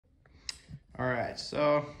All right,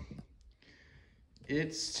 so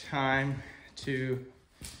it's time to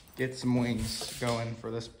get some wings going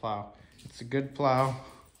for this plow. It's a good plow,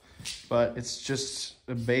 but it's just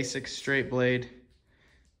a basic straight blade,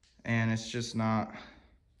 and it's just not,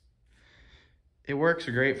 it works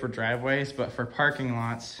great for driveways, but for parking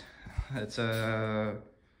lots, it's a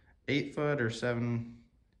 8 foot or 7,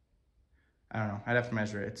 I don't know, I'd have to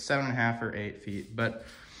measure it. It's 7.5 or 8 feet, but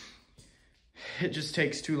it just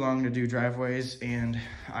takes too long to do driveways, and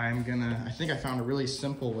I think I found a really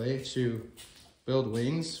simple way to build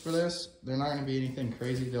wings for this. They're not gonna be anything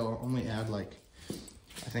crazy. They'll only add like,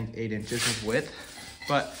 I think 8 inches of width.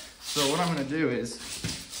 But, so what I'm gonna do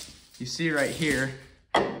is, you see right here,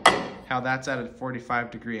 how that's at a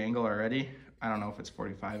 45-degree angle already. I don't know if it's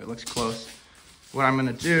 45, it looks close. What I'm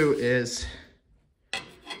gonna do is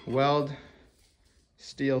weld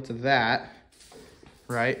steel to that,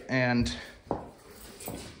 right? And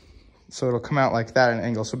so it'll come out like that at an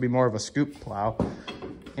angle, so it'll be more of a scoop plow.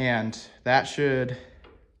 And that should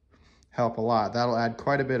help a lot. That'll add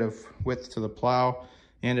quite a bit of width to the plow,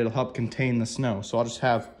 and it'll help contain the snow. So I'll just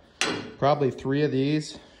have probably 3 of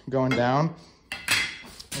these going down.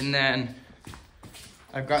 And then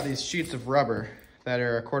I've got these sheets of rubber that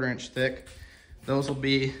are a 1/4 inch thick. Those will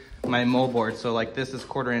be my moldboard. So like this is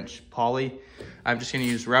 1/4 inch poly. I'm just gonna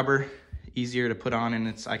use rubber, easier to put on,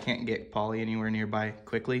 and I can't get poly anywhere nearby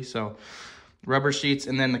quickly. So rubber sheets,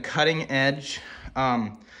 and then the cutting edge,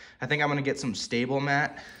 I think I'm gonna get some stable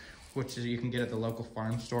mat, which is you can get at the local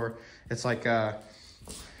farm store. It's like a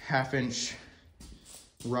 1/2 inch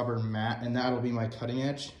rubber mat, and that'll be my cutting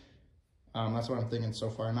edge. That's what I'm thinking so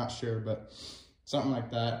far. I'm not sure, but something like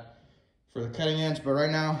that for the cutting edge. But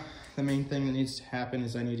right now, the main thing that needs to happen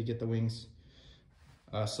is I need to get the wings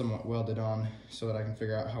somewhat welded on so that I can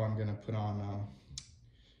figure out how I'm gonna put on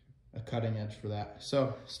a cutting edge for that.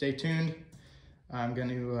 So stay tuned. I'm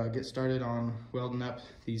gonna get started on welding up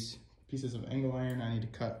these pieces of angle iron. I need to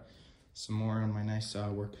cut some more on my nice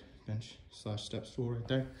workbench / step stool right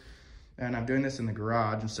there. And I'm doing this in the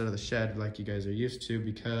garage instead of the shed like you guys are used to,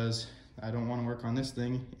 because I don't want to work on this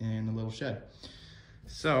thing in a little shed.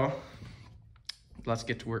 So let's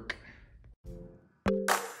get to work.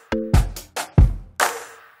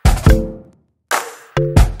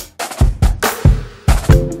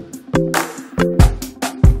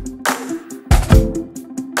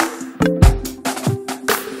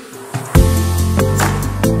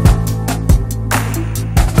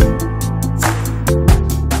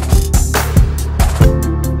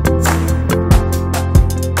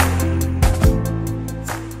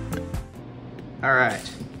 All right,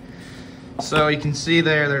 so you can see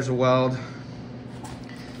there's a weld.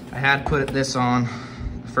 I had put this on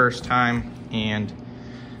the first time and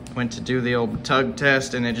went to do the old tug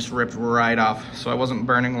test, and it just ripped right off. So I wasn't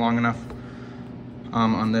burning long enough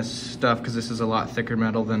on this stuff, because this is a lot thicker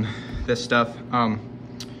metal than this stuff.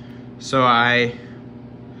 So I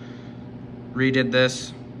redid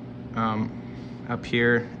this up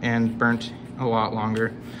here and burnt a lot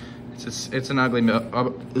longer. It's an ugly,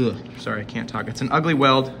 sorry, I can't talk. It's an ugly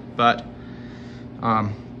weld, but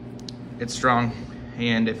it's strong.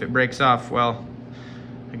 And if it breaks off, well,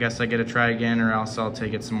 I guess I get to try again, or else I'll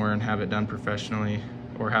take it somewhere and have it done professionally,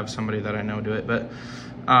 or have somebody that I know do it. But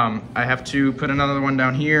I have to put another one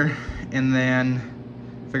down here and then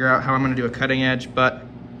figure out how I'm gonna do a cutting edge, but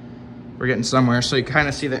we're getting somewhere. So you kind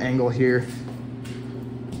of see the angle here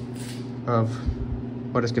of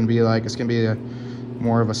what it's gonna be like. It's gonna be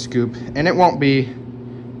more of a scoop, and it won't be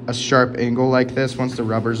a sharp angle like this. Once the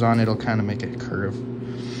rubber's on, it'll kind of make it curve.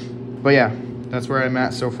 But yeah, that's where I'm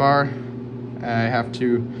at so far. I have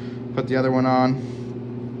to put the other one on,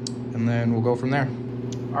 and then we'll go from there.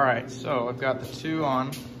 All right, so I've got the 2 on.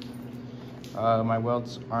 My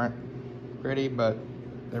welds aren't pretty, but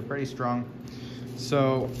they're pretty strong.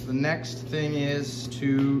 So the next thing is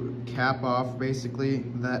to cap off basically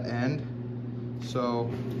that end. So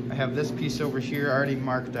I have this piece over here already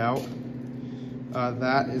marked out.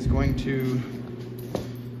 That is going to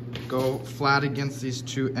go flat against these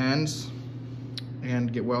 2 ends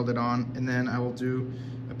and get welded on. And then I will do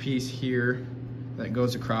a piece here that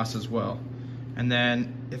goes across as well. And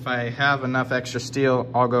then if I have enough extra steel,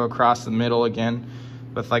 I'll go across the middle again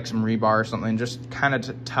with like some rebar or something, just kind of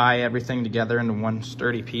to tie everything together into one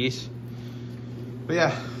sturdy piece. But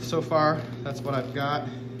yeah, so far that's what I've got,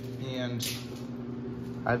 and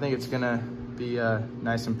I think it's gonna be a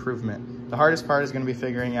nice improvement. The hardest part is gonna be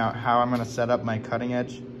figuring out how I'm gonna set up my cutting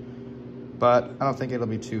edge, but I don't think it'll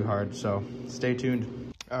be too hard, so stay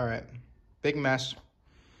tuned. All right, big mess,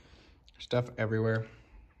 stuff everywhere.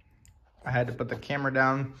 I had to put the camera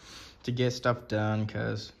down to get stuff done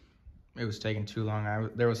because it was taking too long.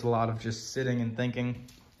 There was a lot of just sitting and thinking.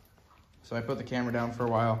 So I put the camera down for a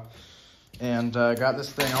while and got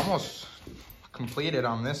this thing almost completed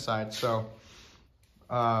on this side. So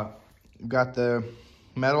got the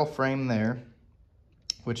metal frame there,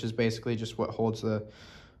 which is basically just what holds the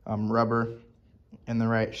rubber in the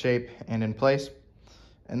right shape and in place.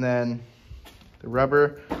 And then the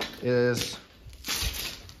rubber is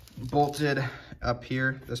bolted up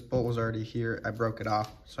here. This bolt was already here. I broke it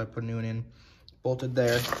off, so I put a new one in. Bolted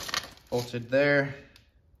there,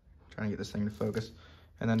 trying to get this thing to focus,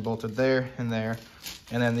 and then bolted there and there.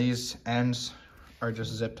 And then these ends are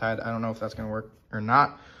just zip tied. I don't know if that's gonna work or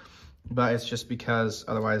not, but it's just because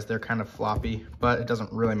otherwise they're kind of floppy, but it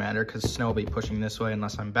doesn't really matter because snow will be pushing this way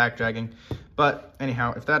unless I'm back dragging. But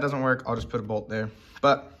anyhow, if that doesn't work, I'll just put a bolt there.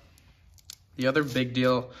 But the other big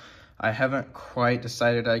deal I haven't quite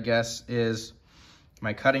decided, I guess, is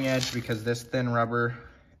my cutting edge, because this thin rubber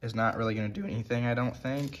is not really gonna do anything, I don't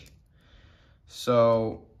think.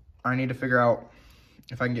 So I need to figure out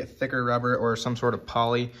if I can get thicker rubber or some sort of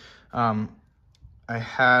poly. I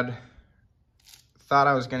had thought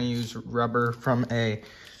I was gonna use rubber from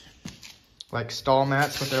like stall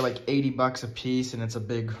mats, but they're like 80 bucks a piece and it's a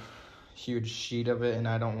big, huge sheet of it, and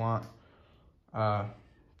I don't want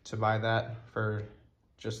to buy that for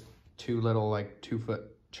just two little like 2-foot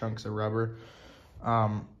chunks of rubber.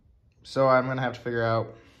 So I'm gonna have to figure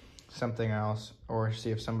out something else or see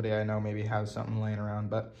if somebody I know maybe has something laying around.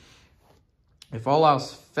 But if all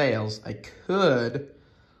else fails, I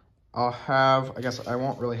guess I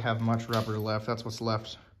won't really have much rubber left. That's what's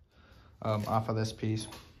left off of this piece.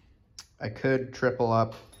 I could triple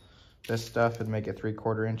up this stuff and make it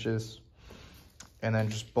 3/4 inches and then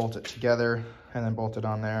just bolt it together and then bolt it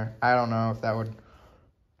on there. I don't know if that would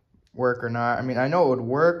work or not. I mean, I know it would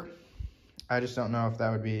work. I just don't know if that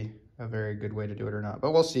would be a very good way to do it or not,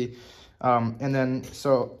 but we'll see. And then,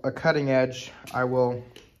 so a cutting edge, I will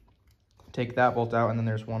take that bolt out, and then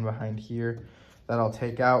there's one behind here that I'll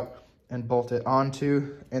take out and bolt it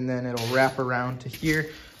onto, and then it'll wrap around to here.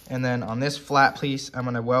 And then on this flat piece, I'm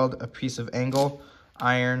gonna weld a piece of angle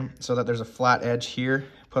iron so that there's a flat edge here,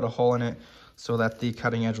 put a hole in it so that the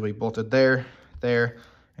cutting edge will be bolted there, there,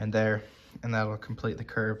 and there, and that'll complete the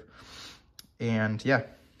curve. And yeah,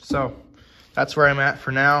 so that's where I'm at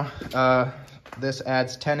for now. This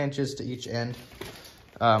adds 10 inches to each end.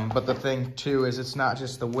 But the thing too is it's not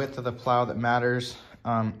just the width of the plow that matters.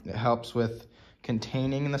 It helps with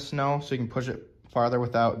containing the snow, so you can push it farther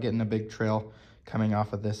without getting a big trail coming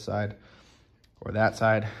off of this side or that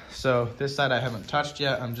side. So this side I haven't touched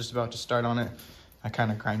yet. I'm just about to start on it. I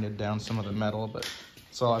kind of grinded down some of the metal, but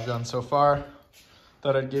that's all I've done so far.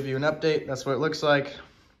 Thought I'd give you an update. That's what it looks like.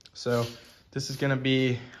 So this is gonna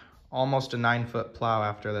be almost a 9-foot plow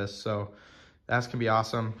after this. So that's gonna be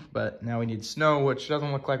awesome. But now we need snow, which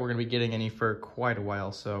doesn't look like we're gonna be getting any for quite a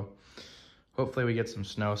while. So hopefully we get some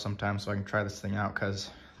snow sometime so I can try this thing out, because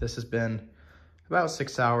this has been about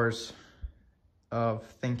 6 hours of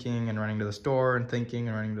thinking and running to the store and thinking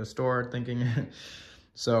and running to the store and thinking.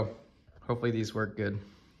 So hopefully these work good.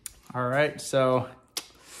 All right, so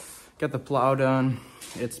got the plow done.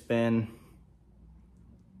 It's been,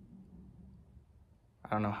 I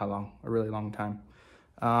don't know how long, a really long time.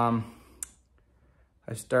 I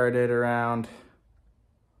started around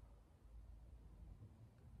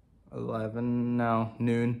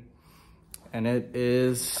noon, and it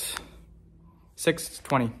is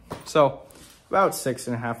 6:20. So about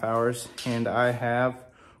 6.5 hours, and I have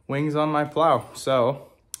wings on my plow. So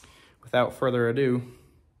without further ado,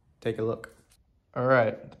 take a look. All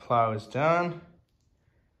right, the plow is done.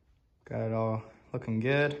 Got it all looking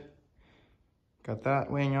good. Got that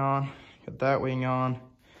wing on, got that wing on.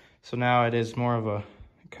 So now it is more of a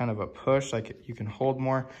kind of a push, like you can hold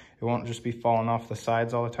more. It won't just be falling off the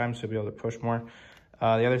sides all the time, so you'll be able to push more.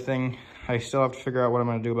 The other thing, I still have to figure out what I'm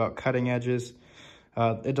gonna do about cutting edges.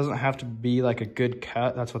 It doesn't have to be like a good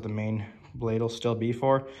cut. That's what the main blade will still be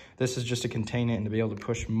for. This is just to contain it and to be able to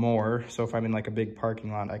push more. So if I'm in like a big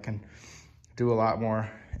parking lot, I can do a lot more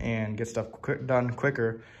and get stuff done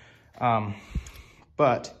quicker.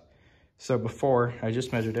 So before, I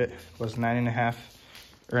just measured it, was 7.5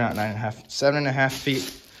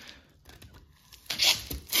 feet.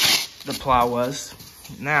 The plow was.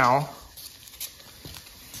 Now,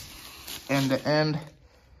 end to end,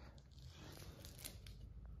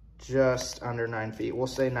 just under 9 feet. We'll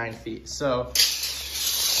say 9 feet. So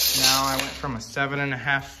now I went from a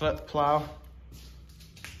 7.5 foot plow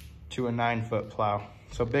to a 9-foot plow.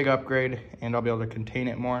 So big upgrade, and I'll be able to contain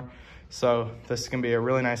it more. So this is gonna be a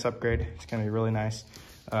really nice upgrade. It's gonna be really nice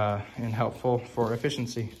and helpful for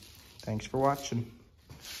efficiency. Thanks for watching.